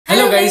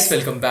guys,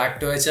 welcome back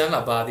to our channel.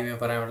 അപ്പോൾ ആദ്യമേ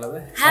പറയാനുള്ളത്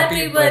ഹാപ്പി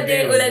ബർത്ത്ഡേ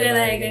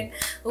ഉലകനായകൻ.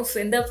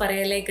 എന്താ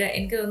പറയാ, ലൈക്ക്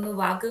എനിക്ക് തോന്നുന്നു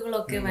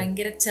വാക്കുകളൊക്കെ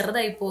ഭയങ്കര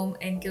ചെറുതായി പോകും.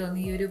 എനിക്ക്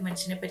തോന്നുന്നു ഈ ഒരു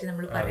മനുഷ്യനെ പറ്റി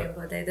നമ്മൾ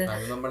പറയുമ്പോൾ, അതായത്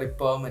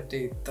നമ്മളിപ്പോ മറ്റേ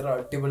ഇത്ര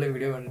അടിപൊളി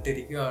വീഡിയോ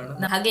കണ്ടിരിക്കുകയാണ്,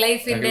 ഹഗ്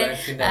ലൈഫിന്റെ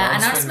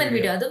അനൗൺസ്മെന്റ്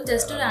വീഡിയോ. അതും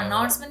ജസ്റ്റ് ഒരു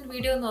അനൗൺസ്മെന്റ്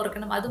വീഡിയോ എന്ന്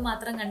ഓർക്കണം. അത്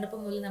മാത്രം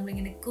കണ്ടപ്പോൾ മുതൽ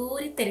നമ്മളിങ്ങനെ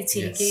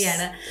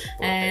കോരിത്തരിച്ചിരിക്കുകയാണ്.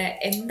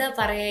 എന്താ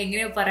പറയാ,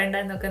 എങ്ങനെയോ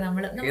പറയണ്ടെന്നൊക്കെ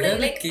നമ്മൾ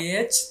ലൈക്ക്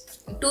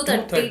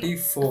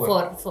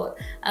 234.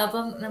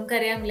 അപ്പം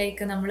നമുക്കറിയാം,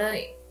 ലൈക്ക് നമ്മള്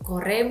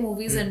കുറെ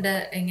മൂവീസ് ഉണ്ട്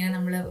ഇങ്ങനെ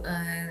നമ്മള്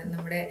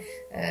നമ്മുടെ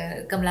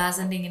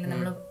കമൽഹാസന്റെ ഇങ്ങനെ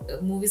നമ്മള്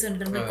മൂവീസ്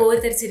ഉണ്ട്. നമ്മൾ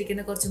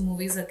കോരിത്തരിച്ചിരിക്കുന്ന കുറച്ച്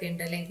മൂവീസ് ഒക്കെ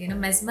ഉണ്ട്. ലൈക്ക് ഇങ്ങനെ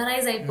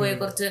മെസ്മറൈസ് ആയി പോയ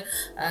കുറച്ച്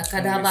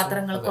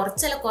കഥാപാത്രങ്ങൾ,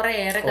 കുറച്ചല്ല കുറെ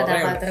ഏറെ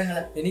കഥാപാത്രങ്ങൾ.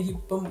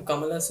 എനിക്കിപ്പം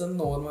കമൽഹാസൻ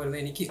ഓർമ്മ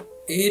വരുന്നത്, എനിക്ക്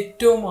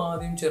ഏറ്റവും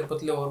ആദ്യം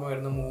ചെറുപ്പത്തിൽ ഓർമ്മ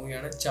വരുന്ന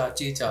മൂവിയാണ്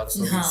ചാച്ചി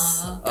ചാർസോ.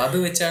 അത്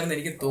വെച്ചാണെന്ന്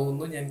എനിക്ക്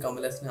തോന്നുന്നു ഞാൻ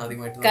കമൽഹാസനെ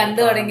ആദ്യമായിട്ട് കണ്ടു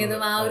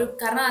തുടങ്ങിയതും. ആ ഒരു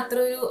കാരണം അത്ര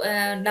ഒരു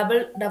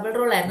ഡബിൾ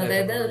റോൾ ആയിരുന്നു.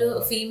 അതായത് ഒരു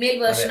ഫീമെയിൽ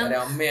വേർഷനും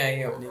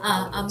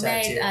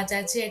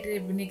ചാച്ചിയായിട്ട്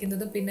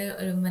അഭിനയിക്കുന്നതും പിന്നെ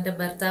മറ്റേ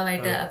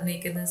ഭർത്താവായിട്ട്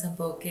അഭിനയിക്കുന്ന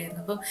സംഭവമൊക്കെ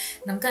ആയിരുന്നു. അപ്പം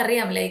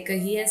നമുക്കറിയാം, like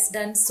he has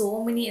done so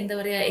many എന്താ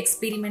പറയാ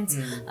എക്സ്പെരിമെന്റ്സ്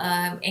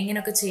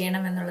എങ്ങനെയൊക്കെ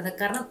ചെയ്യണം എന്നുള്ളത്.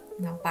 കാരണം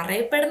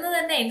പറയപ്പെടുന്നത്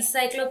തന്നെ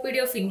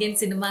എൻസൈക്ലോപീഡിയ ഓഫ് ഇന്ത്യൻ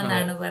സിനിമ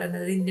എന്നാണ്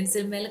പറയുന്നത്. ഇന്ത്യൻ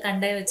സിനിമയിൽ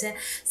കണ്ടു വെച്ച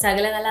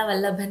സകലകലാ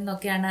വല്ലഭൻ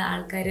എന്നൊക്കെയാണ്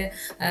ആൾക്കാര്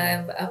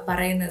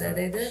പറയുന്നത്.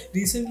 അതായത്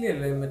റീസെന്റ്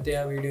അല്ലേ മറ്റേ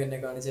ആ വീഡിയോ എന്നെ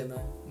കാണിച്ചെന്ന്,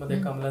 മറ്റേ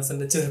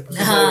കമൽഹാസന്റെ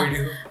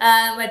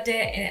മറ്റേ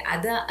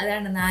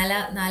അതാണ്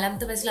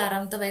നാലാമത്തെ വയസ്സിൽ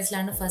 6ാമത്തെ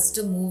വയസ്സിലാണ്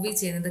ഫസ്റ്റ് മൂവി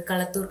ചെയ്യുന്നത്,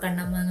 കളത്തൂർ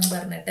കണ്ണമ്മ എന്നും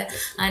പറഞ്ഞിട്ട്.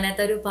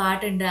 അതിനകത്ത് ഒരു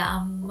പാട്ടുണ്ട്,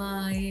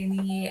 അമ്മായി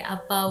നീയെ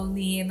അപ്പാവും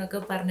നീയെ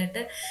എന്നൊക്കെ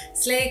പറഞ്ഞിട്ട്.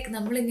 ഇറ്റ്സ് ലൈക്ക്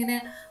നമ്മളിങ്ങനെ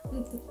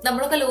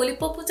നമ്മളൊക്കെ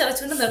ലോലിപ്പോപ്പ്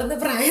ചവച്ചുകൊണ്ട് നടന്ന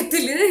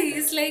പ്രായത്തില്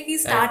he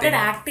started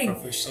acting.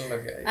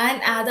 And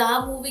അത് ആ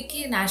മൂവിക്ക്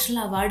നാഷണൽ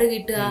അവാർഡ്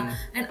കിട്ടുക.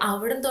 ആൻഡ്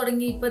അവിടെ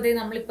തുടങ്ങി ഇപ്പൊ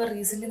നമ്മളിപ്പോ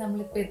റീസെന്റ്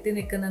നമ്മളിപ്പോ എത്തി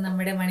നിൽക്കുന്ന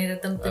നമ്മുടെ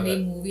മണിരത്നത്തിന്റെ ഈ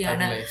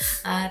മൂവിയാണ്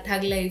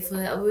ഠഗ് ലൈഫ്.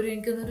 ഒരു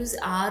എനിക്കൊന്നൊരു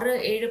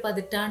 6-7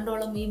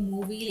 പതിറ്റാണ്ടോളം ഈ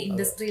മൂവി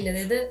ഇൻഡസ്ട്രിയിൽ,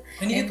 അതായത്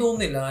എനിക്ക്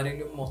തോന്നുന്നില്ല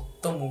ആരെങ്കിലും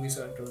മൊത്തം മൂവീസ്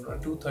കണ്ടിട്ടുണ്ട്.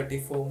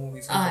 234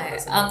 മൂവീസ്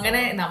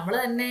അങ്ങനെ നമ്മൾ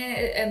തന്നെ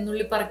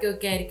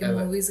നുള്ളിപ്പറക്കൊക്കെ ആയിരിക്കും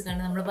മൂവീസ്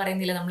കണ്ട്. നമ്മൾ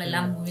പറയുന്നില്ല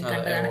നമ്മളെല്ലാം മൂവി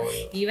കണ്ടതാണ്.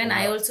 ഈവൻ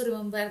ഐ ഓൾസോ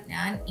റിമെമ്പർ,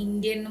 ഞാൻ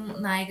ഇന്ത്യനും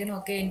നായകനും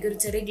ഒക്കെ എനിക്കൊരു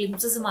ചെറിയ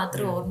ഗ്ലിംസസ്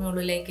മാത്രമേ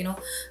ഓർമ്മയുള്ളൂ. ലൈക്കിനോ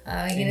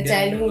ഇങ്ങനെ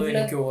ചൈൽഡ്ഹുഡിൽ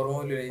എനിക്ക്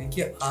ഓർമ്മയില്ല.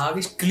 എനിക്ക്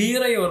ആകെ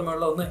ക്ലിയർ ആയി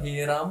ഓർമ്മയുള്ള ഒന്ന്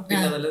ഹീറാം,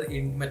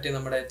 പിന്നെ മറ്റേ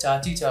നമ്മുടെ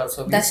ചാച്ചി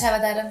ചാർസോ,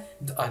 ദശാവതാരം,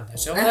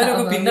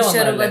 പിന്നെ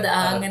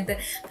അങ്ങനത്തെ.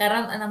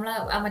 കാരണം നമ്മള്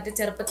മറ്റേ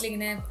ചെറുപ്പത്തിൽ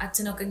ഇങ്ങനെ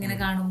അച്ഛനൊക്കെ ഇങ്ങനെ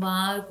കാണുമ്പോ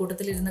ആ ഒരു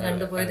കൂട്ടത്തിലിരുന്ന്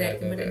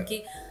കണ്ടുപോയതായിരിക്കും. ബട്ട് എനിക്ക്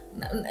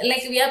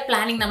ലൈക്ക് വി ആർ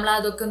പ്ലാനിങ് നമ്മൾ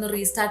അതൊക്കെ ഒന്ന്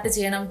റീസ്റ്റാർട്ട്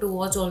ചെയ്യണം to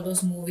watch all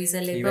those movies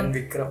അല്ലേ. ഇപ്പം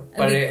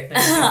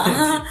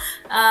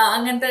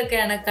അങ്ങനത്തെ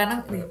ഒക്കെയാണ്. കാരണം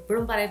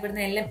എപ്പോഴും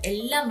പറയപ്പെടുന്ന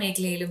എല്ലാ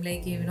മേഖലയിലും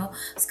ലൈക്ക് യുനോ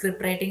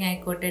സ്ക്രിപ്റ്റ് റൈറ്റിംഗ്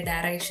ആയിക്കോട്ടെ,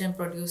 ഡയറക്ഷൻ,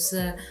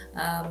 പ്രൊഡ്യൂസർ,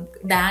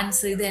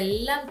 ഡാൻസ്,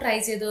 ഇതെല്ലാം ട്രൈ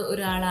ചെയ്ത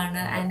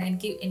ഒരാളാണ്. ആൻഡ്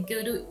എനിക്ക്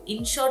ഒരു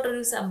ഇൻ ഷോർട്ട്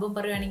ഒരു സംഭവം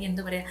പറയുകയാണെങ്കിൽ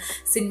എന്താ പറയാ,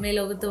 സിനിമ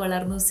ലോകത്ത്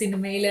വളർന്നു,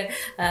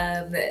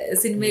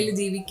 സിനിമയിൽ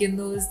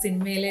ജീവിക്കുന്നു,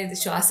 സിനിമയിൽ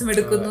ശ്വാസം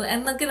എടുക്കുന്നു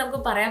എന്നൊക്കെ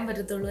നമുക്ക് പറയാൻ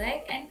പറ്റത്തുള്ളൂ.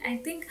 ആൻഡ് ഐ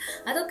തിങ്ക്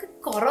അതൊക്കെ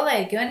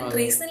കുറവായിരിക്കും. And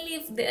recently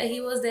he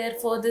was there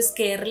for this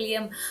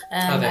Keraleeyam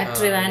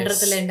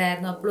ട്രിവാൻഡ്രത്തിൽ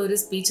ഉണ്ടായിരുന്നു. അപ്പോൾ ഒരു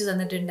സ്പീച്ച്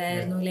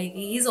തന്നിട്ടുണ്ടായിരുന്നു. Like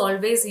he is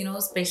always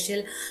special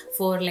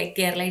for like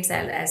Keralites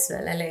as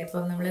well അല്ലേ.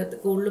 ഇപ്പം നമ്മൾ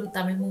കൂടുതലും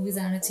തമിഴ് മൂവീസ്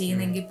ആണ്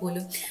ചെയ്യുന്നതെങ്കിൽ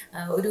പോലും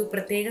ഒരു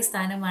പ്രത്യേക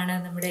സ്ഥാനമാണ്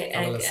നമ്മുടെ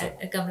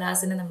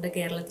കമൽഹാസന് നമ്മുടെ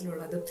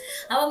കേരളത്തിലുള്ളതും.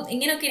 അപ്പം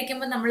ഇങ്ങനെയൊക്കെ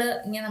ഇരിക്കുമ്പോൾ നമ്മൾ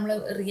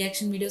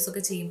റിയാക്ഷൻ വീഡിയോസ്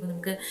ഒക്കെ ചെയ്യുമ്പോൾ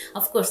നമുക്ക്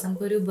ഓഫ്കോഴ്സ്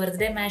നമുക്കൊരു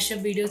ബർത്ത്ഡേ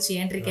മാഷപ്പ് വീഡിയോ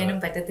ചെയ്യാണ്ടിരിക്കാനും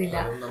പറ്റത്തില്ല.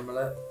 നമ്മൾ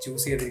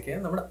ചൂസ്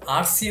ചെയ്തിരിക്കുക നമ്മുടെ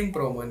RCM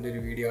പ്രോമോന്റെ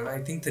ഒരു വീഡിയോ ആണ്.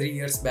 ഐ തിങ്ക് 3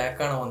 years back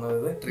ആണ്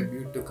വന്നത്.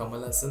 Tribute to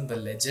Kamal Haasan the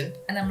legend.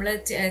 നമ്മൾ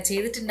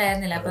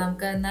ചെയ്തിട്ടുണ്ടായിരുന്നില്ല, അപ്പൊ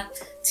നമുക്ക് എന്നാ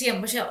ചെയ്യാം.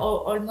 പക്ഷെ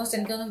ഓൾമോസ്റ്റ്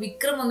എനിക്കൊന്നും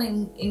വിക്രം ഒന്നും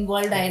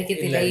ഇൻവോൾവ്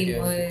ആയിരിക്കത്തില്ല ഈ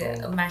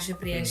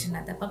മാഷപ്പ്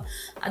റിയാക്ഷനകത്ത്. അപ്പം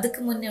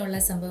അതൊക്കെ മുന്നേ ഉള്ള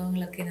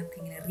സംഭവങ്ങളൊക്കെ നമുക്ക്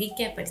ഇങ്ങനെ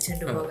റീക്യാപ്പ്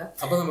അടിച്ചുകൊണ്ട് പോകാം.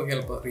 അപ്പൊ നമുക്ക്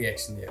എളുപ്പം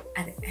റിയാക്ഷൻ ചെയ്യാം.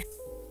 അതെ.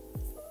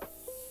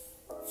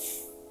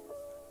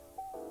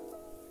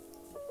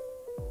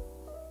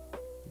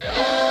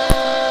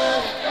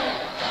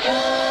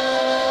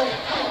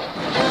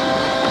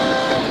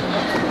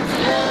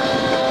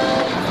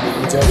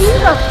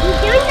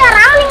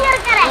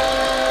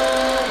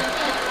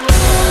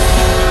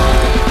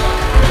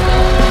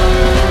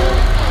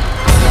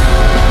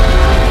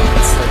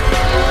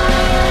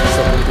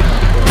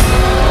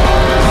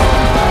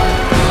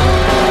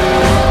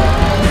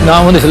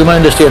 நான் வந்து சினிமா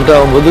இண்டஸ்ட்ரி என்டர்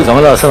ஆகும்போது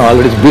Kamal Haasan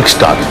already big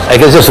star, I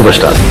can say super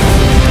star.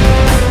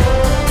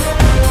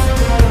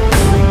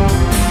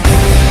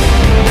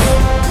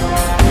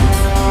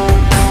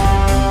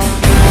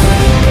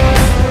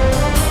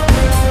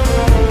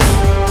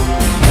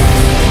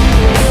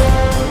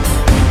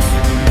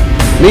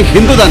 நீ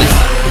ஹிந்து தானே?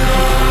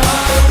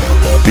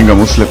 நீங்க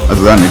முஸ்லிம்,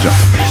 அதுதான் நிஜம்.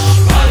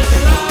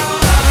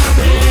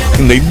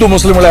 இந்த இந்து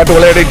முஸ்லிம் விளையாட்டு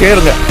விளையாடிட்டே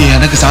இருங்க.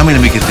 எனக்கு சாமி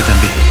நம்பிக்கை இருக்கு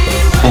தம்பி,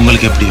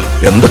 உங்களுக்கு எப்படியோ?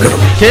 எந்த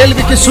கடவுள்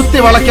கேள்விக்கு சுத்தி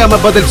வளைக்காம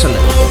பதில் சொல்லு.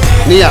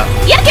 நீயா?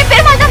 எனக்கு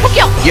பெருமாள் தான்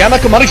முக்கியம்.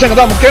 எனக்கு மனுஷங்க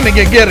தான் முக்கியம்.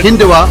 நீங்க எங்கே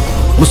ஹிந்துவா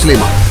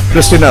முஸ்லிமா?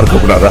 கிறிஸ்டியனா இருக்க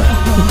கூடாதா?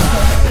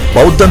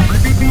 பௌத்தன்,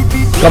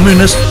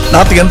 கம்யூனிஸ்ட்,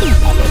 நாத்திகன்,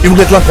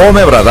 இவங்களுக்கெல்லாம்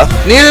கோவமே வராதா?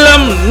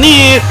 நிலம்,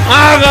 நீர்,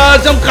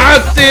 ஆகாசம்,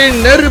 காத்து,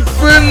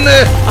 நெருப்புன்னு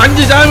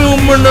 5 சாமி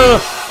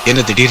கும்பிடணும்.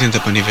 என்ன திடீர்னு இந்த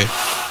பணிவு?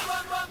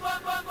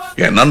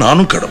 ஏன்னா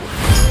நானும் கடவுள்.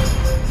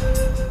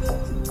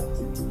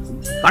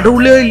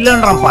 கடவுளே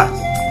இல்லைன்றான் பாரு,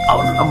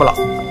 அவனை நம்பலாம்.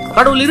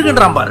 கடவுள்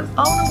இருக்குன்றான் பாரு,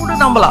 அவனை கூட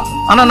நம்பலாம்.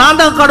 ஆனா நான்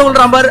தான்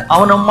கடவுள்றான் பாரு,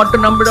 அவனை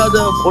மட்டும்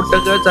நம்பிடாத, போட்ட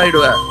கேஸ்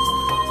ஆயிடுவேன்.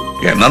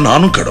 ஏன்னா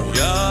நானும் கடவுள்.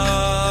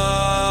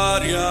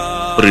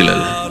 புரியல?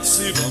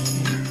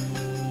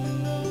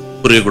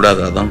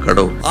 புரியக்கூடாது, அதான்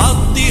கடவுள்.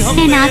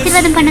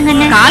 ஆசீர்வாதம்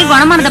பண்ணுங்க. கால்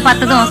குணமானதை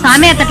பார்த்ததும்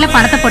சாமியார் தட்டுல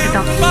பணத்தை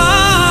போட்டுட்டோம்.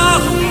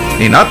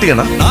 நீ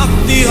நாத்திகனா?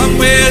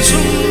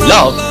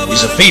 Love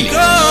is a feeling.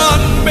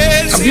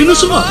 அப்படின்னு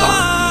சொல்லுவாங்க.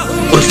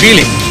 ஒரு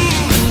ஃபீலிங்.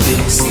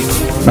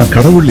 நான்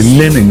கடவுள்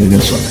இல்லைன்னு எங்க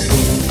சொன்னேன்,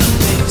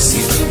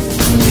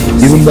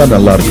 இருந்தா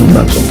நல்லா இருக்குன்னு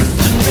நான் சொன்னேன்.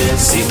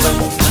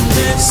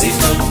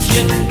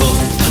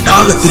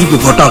 நாங்க திருப்பி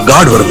போட்டா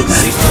காடு வருதுங்க.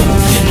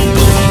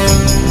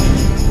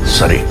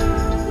 சரி,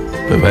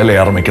 இப்ப வேலையை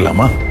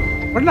ஆரம்பிக்கலாமா?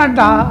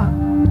 பண்ணலாம்டா,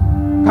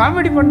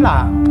 காமெடி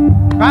பண்ணலாம்,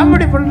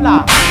 காமெடி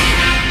பண்ணலாம்.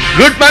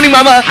 குட் மார்னிங்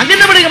மாமா. அங்க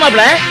என்ன பண்ணுங்க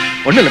மாப்ள?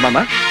 ஒண்ணு இல்ல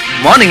மாமா,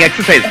 மார்னிங்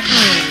எக்ஸசைஸ்.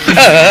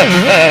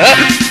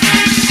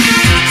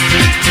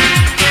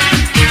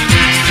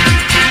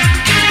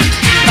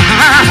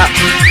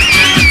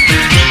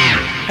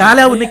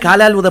 காலா உன்னை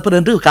காலால் உதப்பர்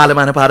என்று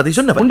காலமான பாரதி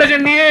சொன்ன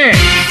உண்டகண்ணியே.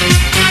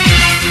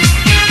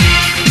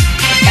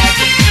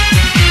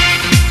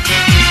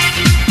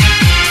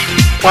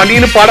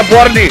 பணின்னு பாட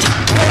போறீ.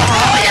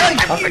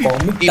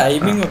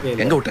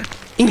 எங்க விட்ட?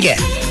 இங்க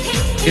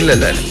இல்ல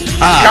இல்ல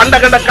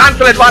கண்ட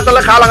கான்சலேட்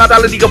வாசல்ல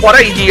காலங்காத்தால நிக்க போற.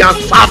 இது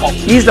சாபம்.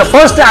 He is the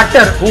first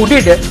actor who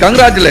did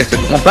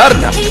congratulation. உன் பேர்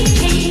என்ன?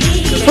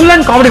 full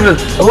and comedy film.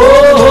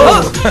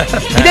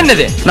 இது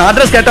என்னது? நான்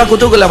அட்ரஸ் கேட்டா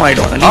குதூகலம்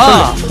ஆயிடும்.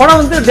 படம்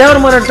வந்து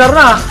தேவர்மன்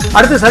எடுத்தாருன்னா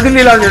அடுத்து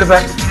சதிலீலான்னு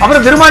எடுப்பேன்,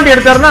 அப்புறம் திருமாண்டி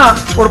எடுத்தாருன்னா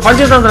ஒரு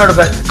பஞ்சதந்திரம்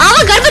எடுப்பேன்.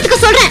 அவன் கர்ப்பத்துக்கு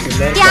சொல்றேன்.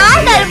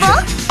 யார்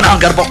கர்ப்பம்?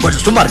 நான் கர்ப்பம்.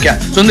 கொஞ்சம் சும்மா இருக்கேன்.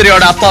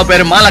 சுந்தரியோட அப்பா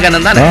பேரு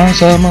மாலகண்ணன் தானே?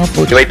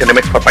 Wait a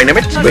minute for 5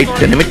 minutes.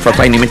 Wait a minute for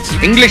 5 minutes.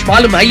 English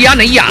மாலும் ஐயா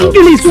நையா.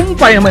 இங்கிலீஷும்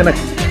பயம்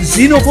எனக்கு.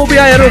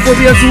 xenophobia,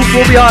 aerophobia,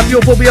 zoophobia,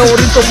 archaeophobia,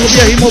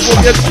 ornithophobia,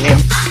 hemophobia.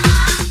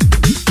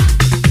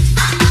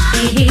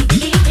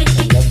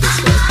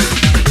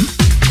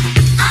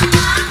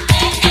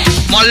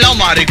 மல்லா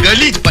மாரி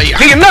கலீஜ் பையா.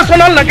 நீ என்ன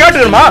சொன்னாலும் நான்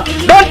கேட்டுக்கிறேமா?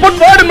 Don't put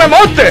word in my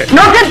mouth.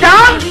 Not sit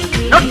down,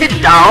 not sit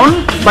down.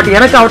 But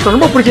எனக்கு அவருக்கு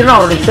ரொம்ப பிடிச்சிருந்தா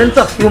அவருடைய சென்ஸ்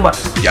ஆஃப் ஹியூமர்.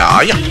 யா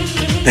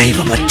தெய்வ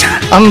மச்சான்.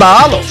 அந்த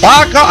ஆளு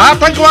பார்க்க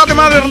ஆத்தங்கவாதி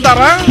மாதிரி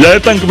இருந்தாரா?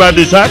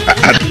 ஏத்தங்கவாதி சார்,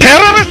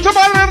 டெரரிஸ்ட்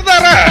மாதிரி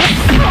இருந்தாரா?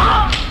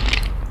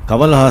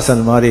 கமல்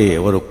ஹாசன் மாதிரி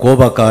ஒரு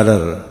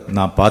கோபக்காரர்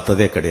நான்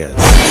பார்த்ததே கிடையாது.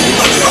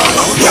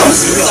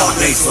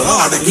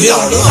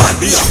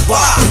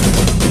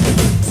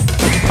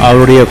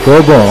 அவருடைய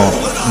கோபம்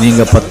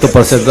நீங்க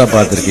 10% தான்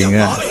பார்த்திருக்கீங்க,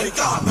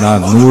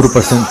 நான்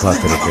 100%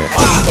 பார்த்திருக்கேன்.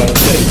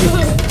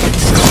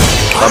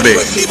 அபே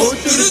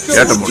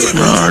கேட்ட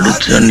முடியும்,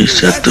 அடிச்சா நீ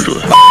செத்துடுவ.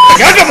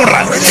 கேட்க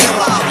முடியாது.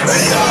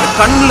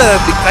 கண்ணுல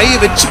இப்படி கை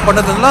வச்சு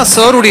பண்ணதெல்லாம்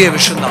சாருடைய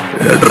விஷயம் தான்.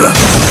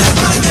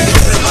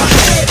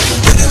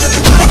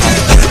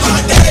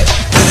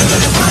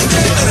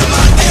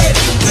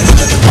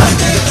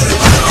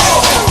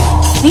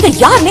 நீங்க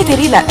யாருன்னே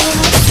தெரியல.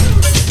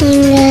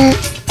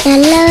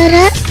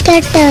 நல்லவரா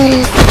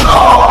கெட்டவரா?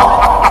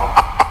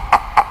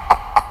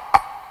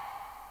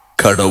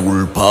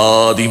 கடவுள்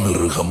பாதி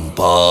மிருகம்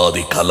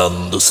பாதி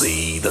கலந்து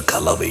செய்த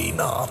கலவை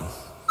நான்.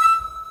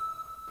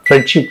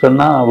 ஃப்ரெண்ட்ஷிப்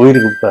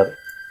உயிர் கொடுப்பாரு.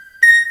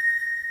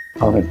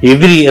 அவனுக்கு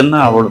எதிரி என்ன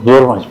அவ்வளவு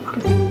தூரம்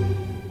வச்சுப்பாரு.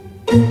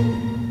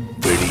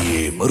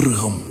 வெளியே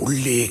மிருகம்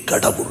உள்ளே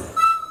கடவுள்.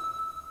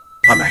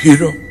 I'm a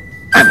hero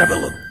and a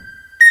villain.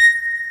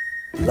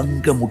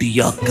 Lanka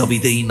முடியா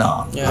கவிதை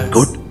நான்.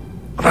 குட்.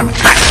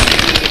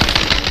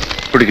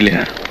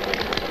 பிடிக்கலையா?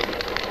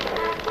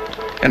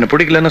 என்ன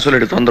பிடிக்கலன்னு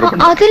சொல்லிட்டு தொந்தரவு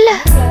பண்ண. அது இல்ல.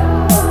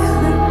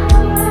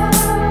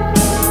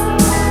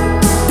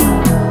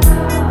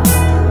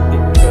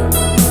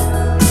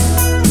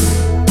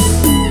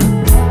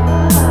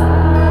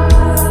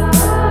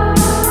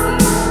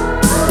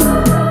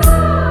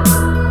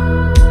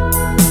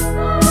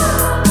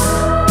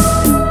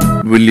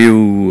 Will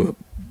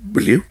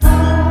you?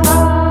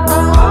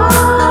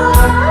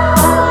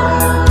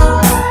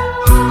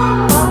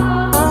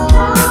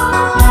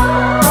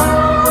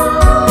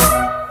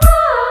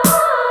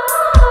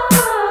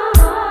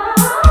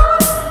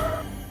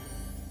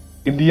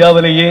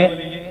 இந்தியாவிலேயே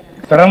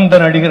பிறந்த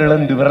நடிகர்கள்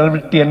என்று விரல்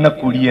விட்டு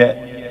எண்ணக்கூடிய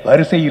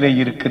வரிசையிலே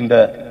இருக்கின்ற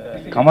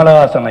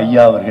கமலஹாசன்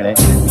ஐயா அவர்களே.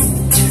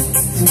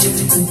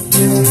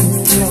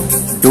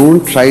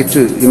 Don't try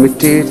to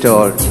imitate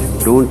or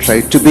don't try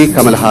to be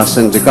Kamal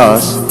Haasan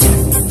because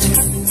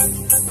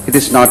it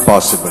is not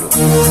possible.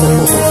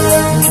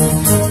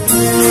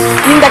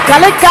 இந்த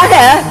கலைக்காக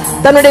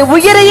தன்னுடைய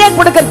உயிரையே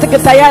கொடுக்கிறதுக்கு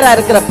தயாரா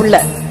இருக்கிற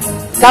பிள்ளை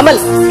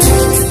கமல்.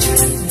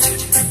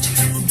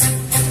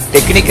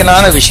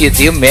 டெக்னிக்கலான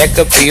விஷயத்தையும்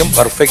மேக்கப்பையும்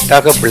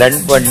பர்ஃபெக்டாக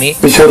பிளெண்ட் பண்ணி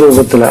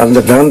விஸ்வரூபத்தில் அந்த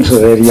டான்ஸ்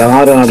வேறு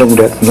யாரும் ஆட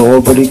முடியாது.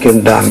 Nobody can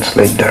dance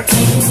like that.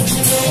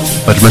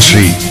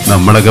 Padmashri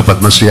നമ്മളൊക്കെ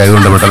പത്മശ്രീ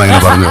ആയതുകൊണ്ട് പെട്ടെന്ന്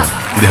അങ്ങനെ പറഞ്ഞു.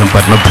 ഇദ്ദേഹം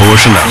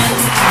പത്മഭൂഷണാണ്.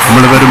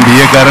 നമ്മൾ വെറും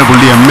ബിഎക്കാരൻ,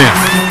 പുള്ളി എംഎയാണ്.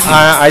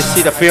 I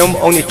see the film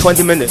only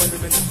 20 minutes.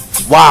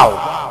 Wow.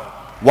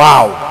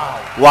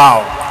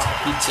 Wow.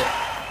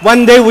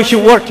 One day we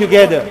should work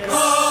together.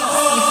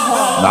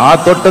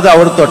 நான் தொட்டது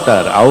அவர்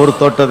தொட்டார், அவர்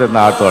தொட்டது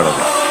நான்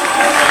தொடது.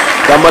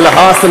 Kamal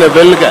Haasan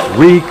வெல்க.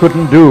 We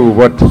couldn't do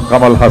what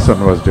Kamal Haasan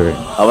was doing.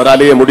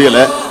 அவராலேயே முடியல.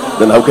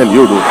 Then how can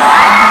you do?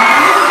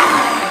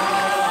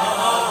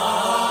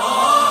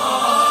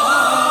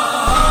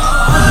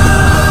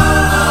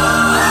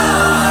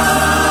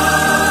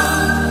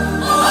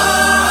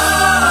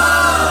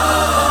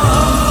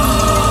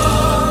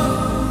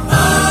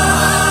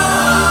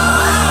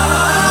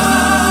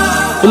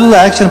 Full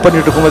action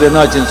பண்ணிட்டு இருக்கும்போது என்ன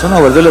ஆச்சுன்னு சொன்னா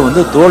ஒரு இதில்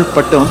வந்து தோல்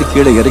பட்டை வந்து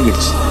கீழே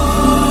இறங்கிடுச்சு.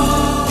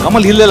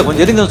 கமல் இல்ல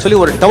கொஞ்சம் இறங்குன்னு சொல்லி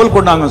ஒரு டவல்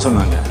கொண்டாங்கன்னு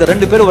சொன்னாங்க. இந்த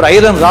 2 பேரும் ஒரு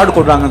ஐரன் ராடு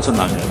கொண்டாங்கன்னு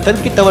சொன்னாங்க.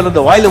 டர்க்கி டவல்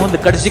அந்த வாயில வந்து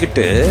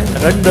கடிச்சிக்கிட்டு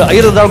 2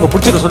 ஐரன் ராடு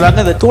பிடிச்சிக்க சொன்னாங்க.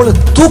 இந்த தோலை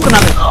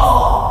தூக்குனாங்க.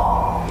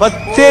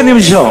 10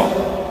 நிமிஷம்.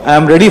 I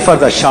am ready for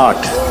the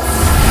shot.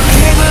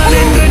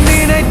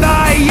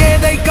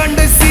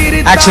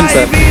 Action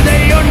sir.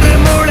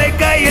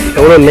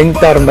 எவ்வளோ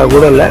லெங்க்தாக இருந்தால்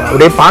கூட இல்லை,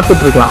 அப்படியே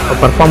பார்த்துட்டு இருக்கலாம்.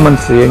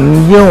 பர்ஃபார்மன்ஸ்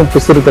எங்கேயும்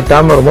பிசுறு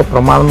தட்டாமல் ரொம்ப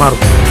பிரமாதமாக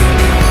இருக்கும்.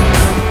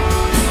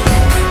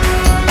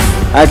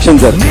 Action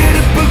sir.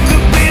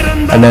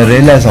 And I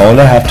realize all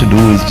I have to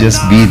do is just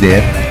be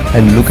there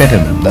and look at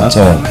him. That's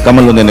all.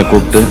 Kamal வந்து என்னை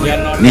கூப்பிட்டு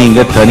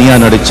நீங்க தனியா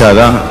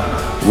நடிச்சாதான்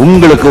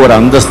உங்களுக்கு ஒரு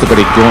அந்தஸ்து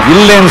கிடைக்கும்,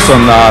 இல்லைன்னு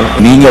சொன்னால்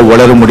நீங்க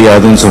வளர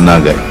முடியாதுன்னு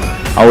சொன்னாங்க.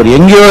 அவர்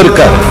எங்கேயோ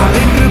இருக்கார்.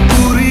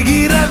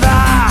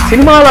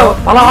 சினிமால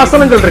பல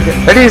ஆசனங்கள் இருக்கு.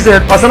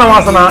 வசன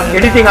asana,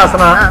 editing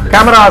asana,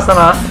 camera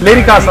asana,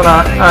 lyric asana,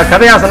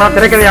 கதை ஆசனா,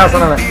 திரைக்கதை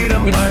ஆசனா,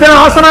 இத்தனை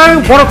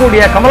ஆசனாவும்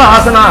போடக்கூடிய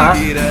கமலஹாசனா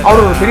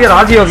அவர் ஒரு பெரிய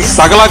ராஜயோகி.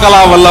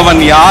 சகலகலா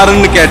வல்லவன்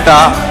யாருன்னு கேட்டா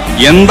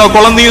எந்த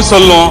குழந்தையும்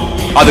சொல்லும்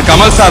அது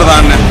கமல் சார்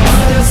தான்.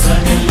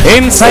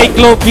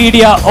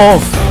 Encyclopedia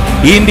of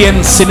Indian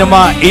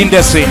cinema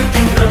industry.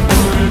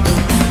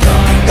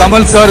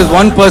 Kamal sir is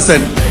one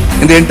person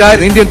in the entire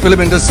Indian film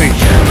industry.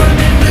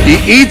 He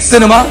eats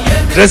cinema,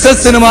 dresses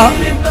cinema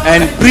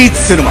and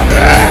breathes cinema.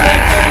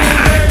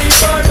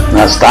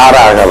 நான் ஸ்டார்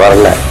ஆக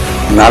வரல,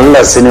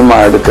 நல்ல சினிமா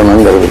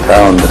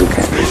எடுக்கணுங்கிறதுக்காக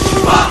வந்திருக்கேன்.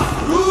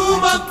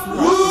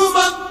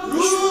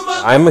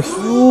 I am a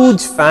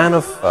huge fan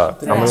of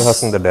Kamal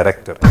Haasan, the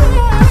director.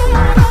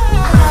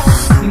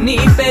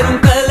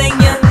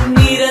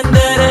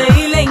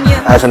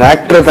 As an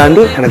actor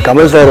தாண்டி எனக்கு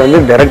Kamal sir வந்து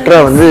டைரக்டரா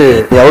வந்து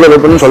எவ்வளவு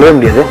இருக்குன்னு சொல்லவே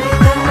முடியாது.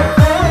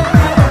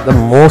 The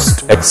most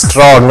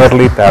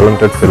extraordinarily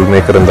talented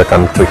filmmaker in the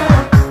country.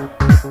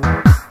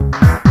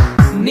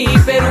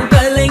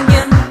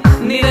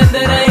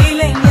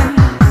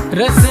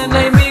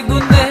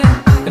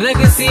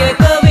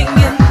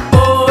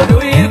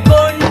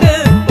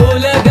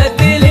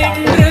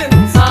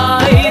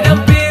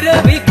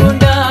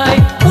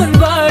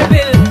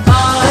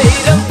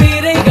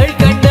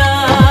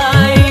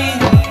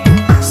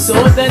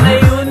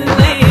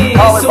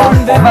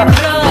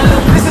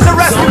 This is a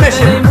rescue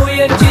mission.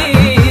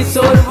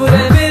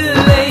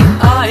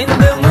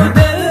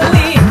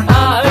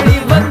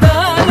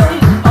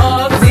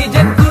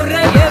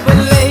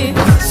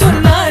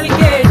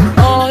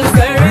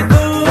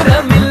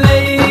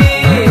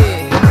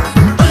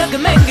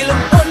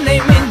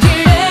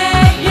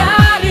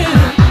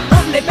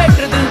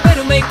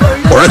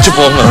 உழைச்சு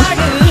போங்க.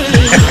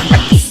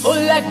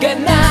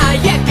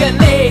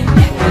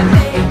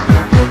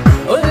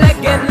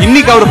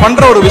 இன்னைக்கு அவர்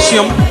பண்ற ஒரு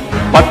விஷயம்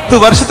 10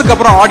 வருஷத்துக்கு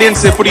அப்புறம்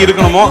ஆடியன்ஸ் எப்படி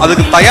இருக்கணுமோ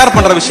அதுக்கு தயார்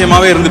பண்ற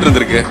விஷயமாவே இருந்துட்டு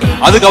இருந்திருக்கு.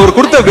 அதுக்கு அவர்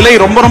கொடுத்த விலை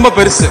ரொம்ப ரொம்ப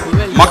பெருசு.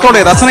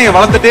 மக்களுடைய ரசனையை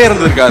வளர்த்துட்டே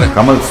இருந்திருக்காரு.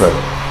 கமல் சார்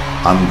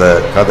அந்த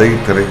கதை,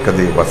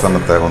 திரைக்கதை,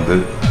 வசனத்தை வந்து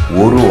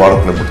ஒரு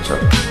வாரத்துல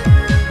முடிச்சார்.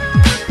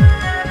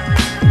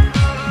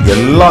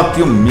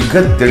 எல்லாத்தையும் மிக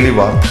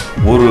தெளிவா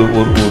ஒரு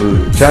ஒரு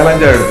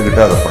சேலஞ்சா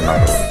எடுத்துக்கிட்டு அதை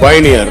பண்ணாரு.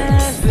 பைனியர்,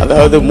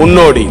 அதாவது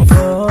முன்னோடி.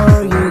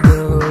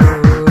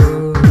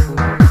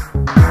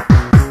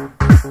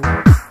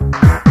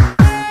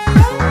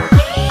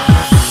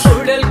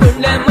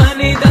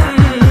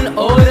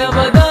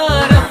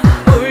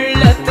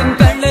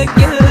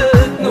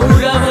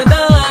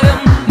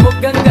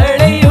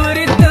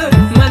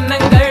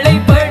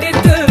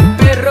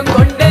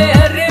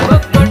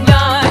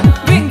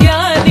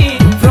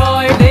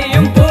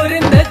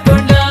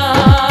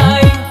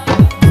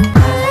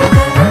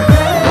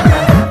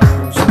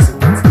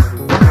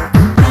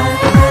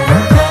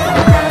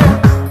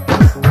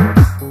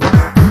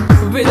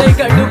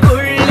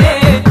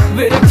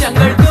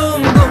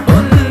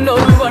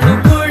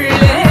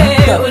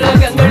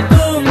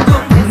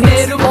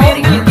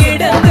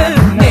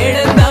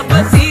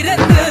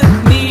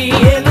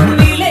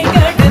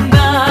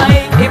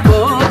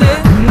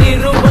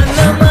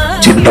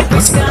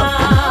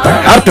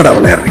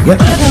 விளையாடுறீங்க.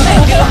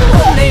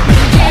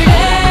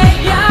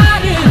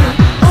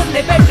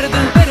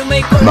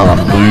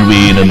 நான்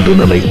வீழ்வேன் என்று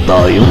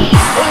நினைத்தாயும்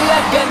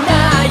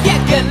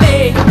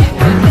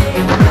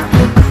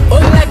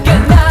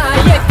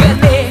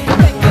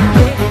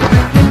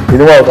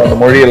സിനിമാவுக்கு அந்த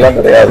മൊഴിയെല്ലാം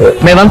கிடையாது.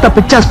 മേവന്ത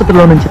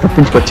പിച്ചാസ്പത്രിയിൽ నుంచి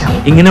തപ്പിച്ചുకొచ్చా.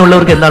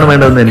 ഇങ്ങനെയുള്ളവർക്ക് എന്താണ്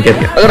വേണ്ടതെന്ന്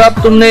എനിക്കറിയാം. अगर आप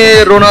तुमने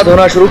रोना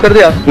धोना शुरू कर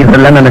दिया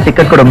ಇದೆಲ್ಲ ನನ್ನ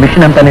ಟಿಕೆಟ್ ಕೊಡೋ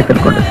ಮಿಷನ್ ಅಂತಾನೆ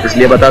ತಿಳ್ಕೊಂಡೆ.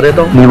 इसलिए बता देता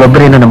हूं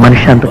ನೀವೊಬ್ಬರೇ ನನ್ನ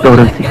ಮನುಷ್ಯ ಅಂತ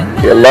ತೋರಿಸಿ.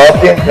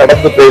 எல்லாத்தையும்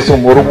கடந்து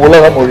பேசும் ஒரு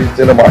உலக மொழி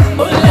சினிமா.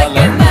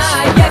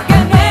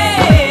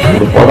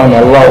 ஒரு படம்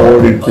நல்லா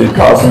ஓடிட்டு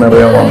காசு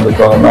நிறைய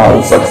வந்துட்டோம்னா அது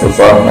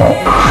சக்சஸ் ஆகணும்.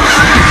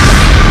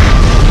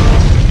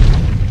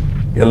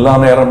 எல்லா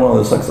நேரமும்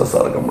அது சக்சஸா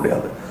இருக்க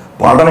முடியாது.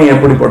 படம்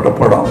எப்படிப்பட்ட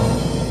படம்,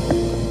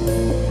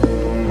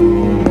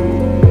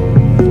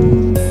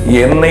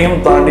 என்னையும்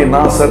தாண்டி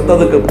நான்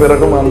செத்ததுக்கு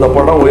பிறகும் அந்த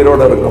படம்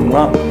உயிரோட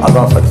இருக்கும்னா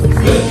அதான் success.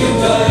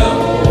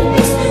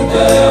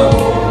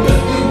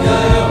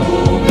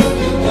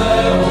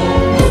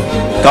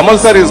 Kamal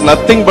sir is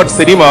nothing but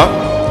cinema.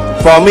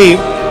 For me,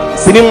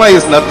 cinema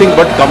is nothing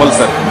but Kamal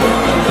sir.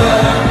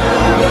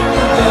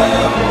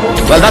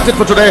 Well, that's it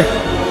for today.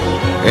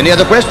 Any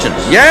other questions?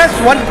 Yes,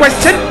 one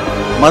question.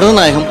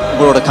 Marudhanayagam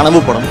உங்களோட கனவு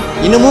படம்.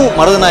 இன்னமும்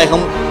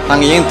மருதநாயகம்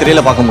நாங்க ஏன்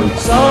திரையில பார்க்க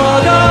முடியும்?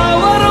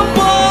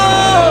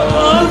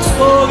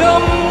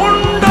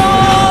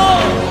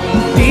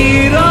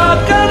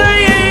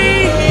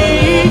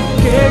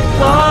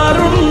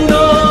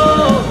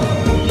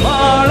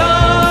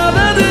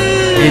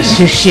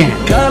 சிஷ்யன்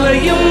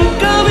கலையும்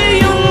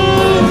கவியும்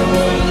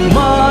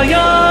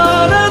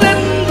மாயானதென்றும்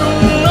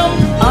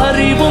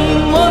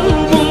அறிவும்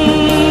அன்பும்.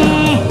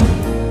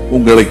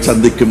 உங்களை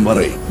சந்திக்கும்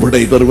வரை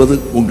விடைபெறுவது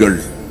உங்கள்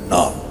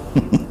நான்.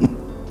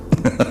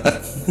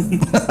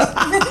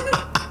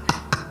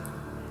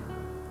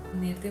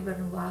 നേരത്തെ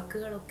പറഞ്ഞു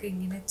വാക്കുകളൊക്കെ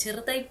ഇങ്ങനെ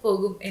ചെറുതായി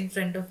പോകും in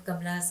front of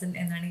Kamal Haasan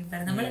എന്നാണ് ഈ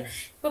പറയുന്നത്. നമ്മൾ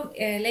ഇപ്പം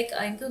ലൈക്ക്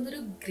എനിക്ക്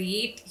തോന്നുന്നൊരു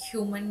ഗ്രേറ്റ്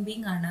ഹ്യൂമൻ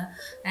ബീങ് ആണ്.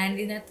 ആൻഡ്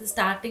ഇതിനകത്ത്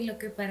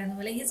സ്റ്റാർട്ടിങ്ങിലൊക്കെ പറയുന്ന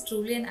പോലെ he is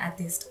truly an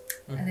artist.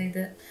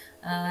 അതായത്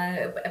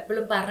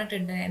എപ്പോഴും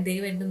പറഞ്ഞിട്ടുണ്ട്,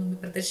 ദൈവം എൻ്റെ മുമ്പിൽ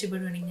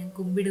പ്രത്യക്ഷപ്പെടുകയാണെങ്കിൽ ഞാൻ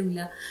കുമ്പിടില്ല,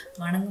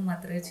 വണങ്ങും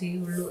മാത്രമേ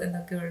ചെയ്യുള്ളൂ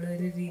എന്നൊക്കെ ഉള്ള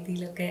ഒരു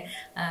രീതിയിലൊക്കെ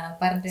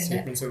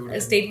പറഞ്ഞിട്ടുണ്ട്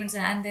സ്റ്റേറ്റ്മെന്റ്സ്.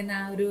 ആൻഡ് ദെൻ ആ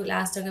ഒരു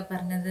ലാസ്റ്റൊക്കെ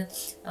പറഞ്ഞത്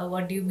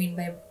what do you mean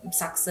by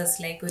success,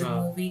 like ഒരു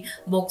മൂവി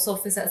ബോക്സ്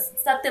ഓഫീസ്.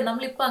 സത്യം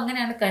നമ്മളിപ്പോൾ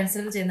അങ്ങനെയാണ്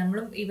കൺസിഡർ ചെയ്യുന്നത്.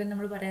 നമ്മളും ഈവൻ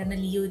നമ്മൾ പറയാറുണ്ട്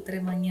ലിയോ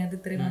ഇത്രയും വാങ്ങി, അത്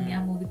ഇത്രയും വാങ്ങി,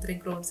 ആ മൂവി ഇത്രയും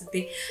ക്രോഡ്സ്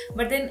എത്തി.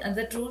 But then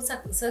the true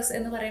success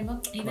എന്ന് പറയുമ്പോൾ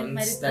ഈവൻ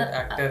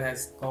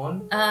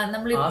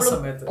നമ്മളിപ്പോഴും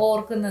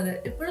ഓർക്കുന്നത്,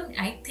 ഇപ്പോഴും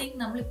ഐ തിങ്ക്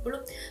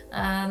നമ്മളിപ്പോഴും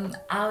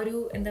ആ ഒരു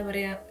എന്താ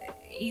പറയാ,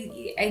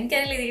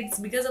 എനിക്കറിയില്ല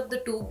it's because of the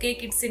 2K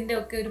കിഡ്സിന്റെ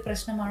ഒക്കെ ഒരു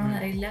പ്രശ്നമാണോ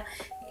എന്നറിയില്ല,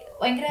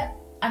 ഭയങ്കര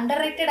അണ്ടർ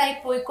റേറ്റഡ് ആയി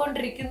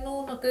പോയിക്കൊണ്ടിരിക്കുന്നു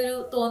എന്നൊക്കെ ഒരു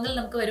തോന്നൽ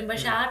നമുക്ക് വരും.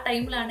 പക്ഷെ ആ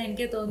ടൈമിലാണ്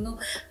എനിക്ക് തോന്നുന്നു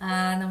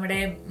നമ്മുടെ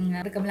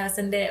കമൽ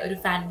ഹാസന്റെ ഒരു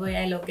ഫാൻ ബോയ്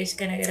ആയ ലോകേഷ്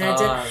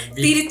കനകരാജ്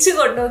തിരിച്ചു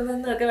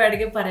കൊണ്ടുവന്നൊക്കെ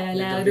വേണമെങ്കിൽ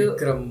പറയാല്ല. ഒരു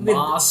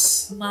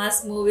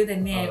മാസ് മൂവി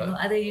തന്നെയായിരുന്നു.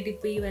 അത് കഴിഞ്ഞിട്ട്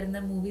ഇപ്പൊ ഈ വരുന്ന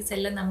മൂവീസ്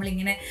എല്ലാം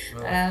നമ്മളിങ്ങനെ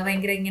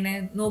ഭയങ്കര ഇങ്ങനെ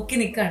നോക്കി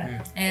നിൽക്കാണ്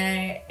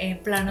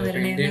എപ്പോഴാണ്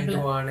വരുന്നത്.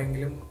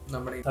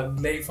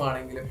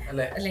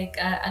 ലൈക്ക്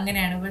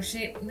അങ്ങനെയാണ്. പക്ഷെ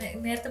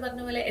നേരത്തെ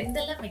പറഞ്ഞ പോലെ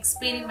എന്തെല്ലാം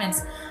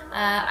എക്സ്പീരിമെന്റ്സ്,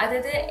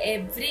 അതായത്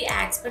എവറി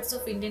ആസ്പെക്ട്സ്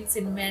ഓഫ് ഇന്ത്യൻ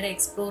സിനിമയുടെ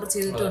എക്സ്പ്ലോർ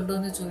ചെയ്തിട്ടുണ്ടോ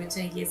എന്ന്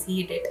ചോദിച്ചാൽ യെസ് ഹി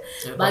ഡിഡ്.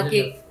 ബാക്കി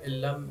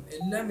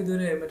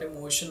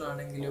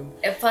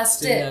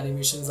ഫസ്റ്റ്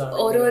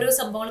ഓരോരോ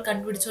സംഭവങ്ങൾ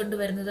കണ്ടുപിടിച്ചുകൊണ്ട്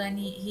വരുന്നത്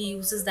and he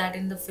uses that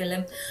in the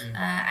film.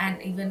 And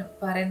even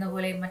പറയുന്ന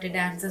പോലെ മറ്റേ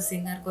ഡാൻസർ,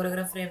 സിംഗർ,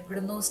 കൊറിയോഗ്രാഫർ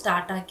എവിടുന്നോ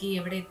സ്റ്റാർട്ടാക്കി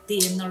എവിടെ എത്തി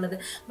എന്നുള്ളത്.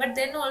 But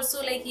then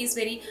also like he is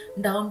very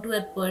down to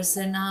earth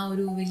person. ആ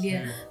ഒരു വലിയ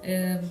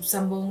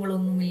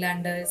സംഭവങ്ങളൊന്നും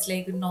ഇല്ലാണ്ട് ഇറ്റ്സ്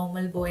ലൈക്ക്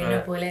നോർമൽ ബോയിനെ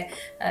പോലെ.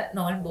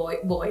 നോർമൽ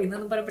ബോയ്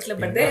എന്നൊന്നും പറയാൻ പറ്റില്ല.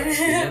 ബട്ട്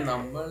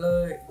നമ്മള്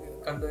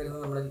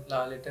കണ്ടുവരുന്നത് നമ്മുടെ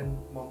ലാലേട്ടൻ,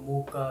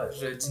 മമ്മൂക്ക,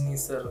 രജനി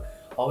സർ,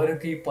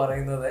 അവരൊക്കെ ഈ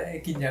പറയുന്നത്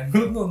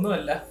ഞങ്ങളൊന്നും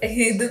ഒന്നുമല്ല,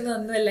 ഇതൊന്നും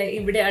ഒന്നുമല്ല,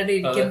 ഇവിടെയാണ്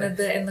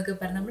ഇരിക്കുന്നത് എന്നൊക്കെ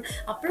പറഞ്ഞു. നമ്മൾ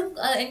അപ്പോഴും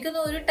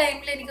എനിക്കൊന്നും ഒരു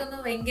ടൈമിൽ എനിക്കൊന്നും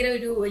ഭയങ്കര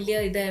ഒരു വലിയ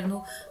ഇതായിരുന്നു.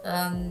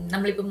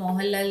 നമ്മളിപ്പോൾ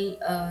മോഹൻലാൽ,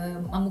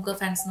 മമ്മൂക്ക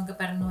ഫാൻസ് എന്നൊക്കെ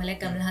പറയുന്ന പോലെ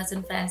Kamal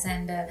Haasan fans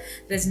and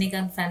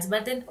Rajinikanth fans.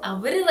 But then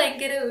അവർ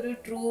ഭയങ്കര ഒരു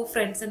ട്രൂ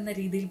ഫ്രണ്ട്സ് എന്ന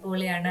രീതിയിൽ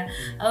പോലെയാണ്.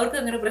 അവർക്ക്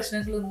അങ്ങനെ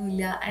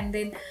പ്രശ്നങ്ങളൊന്നുമില്ല. ആൻഡ്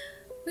ദെൻ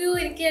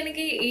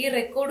എനിക്കാണെങ്കിൽ ഈ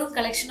റെക്കോർഡും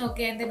കളക്ഷനും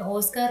ഒക്കെ ആൻഡ് ദെൻ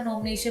ഓസ്കാർ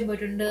നോമിനേഷൻ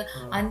പോയിട്ടുണ്ട്,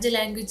 5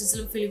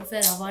 ലാംഗ്വേജസിലും ഫിലിം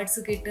ഫെയർ അവാർഡ്സ്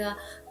കിട്ടുക.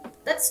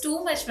 That's too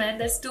much, man.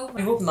 That's too much.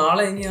 I hope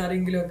നാളെ ഇനി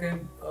ആരെങ്കിലും ഒക്കെ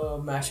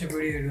മാഷപ്പ്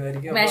വീഡിയോ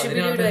ഇടുമായിരിക്കും.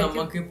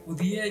 നമുക്ക്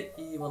പുതിയ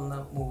ഈ വന്ന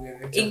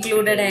മൂവിയൊക്കെ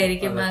ഇൻക്ലൂഡഡ്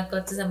ആയിരിക്കും.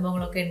 കുറച്ച്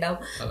സംഭവങ്ങളൊക്കെ ഉണ്ടാവും.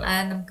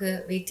 നമുക്ക്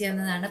വെയിറ്റ്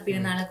ചെയ്യാവുന്നതാണ്.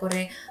 പിന്നെ നാളെ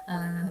കുറെ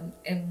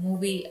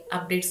മൂവി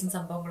അപ്ഡേറ്റ്സും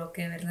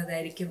സംഭവങ്ങളൊക്കെ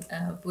വരുന്നതായിരിക്കും,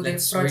 പുതിയ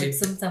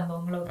പ്രോജക്ട്സും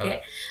സംഭവങ്ങളും ഒക്കെ.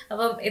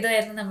 അപ്പം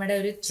ഇതായിരുന്നു നമ്മുടെ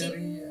ഒരു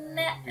ചിന്ന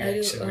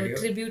ഒരു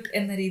ട്രിബ്യൂട്ട്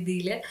എന്ന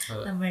രീതിയിൽ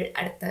നമ്മൾ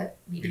അടുത്ത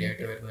വീഡിയോ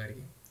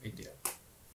വരുന്നതായിരിക്കും.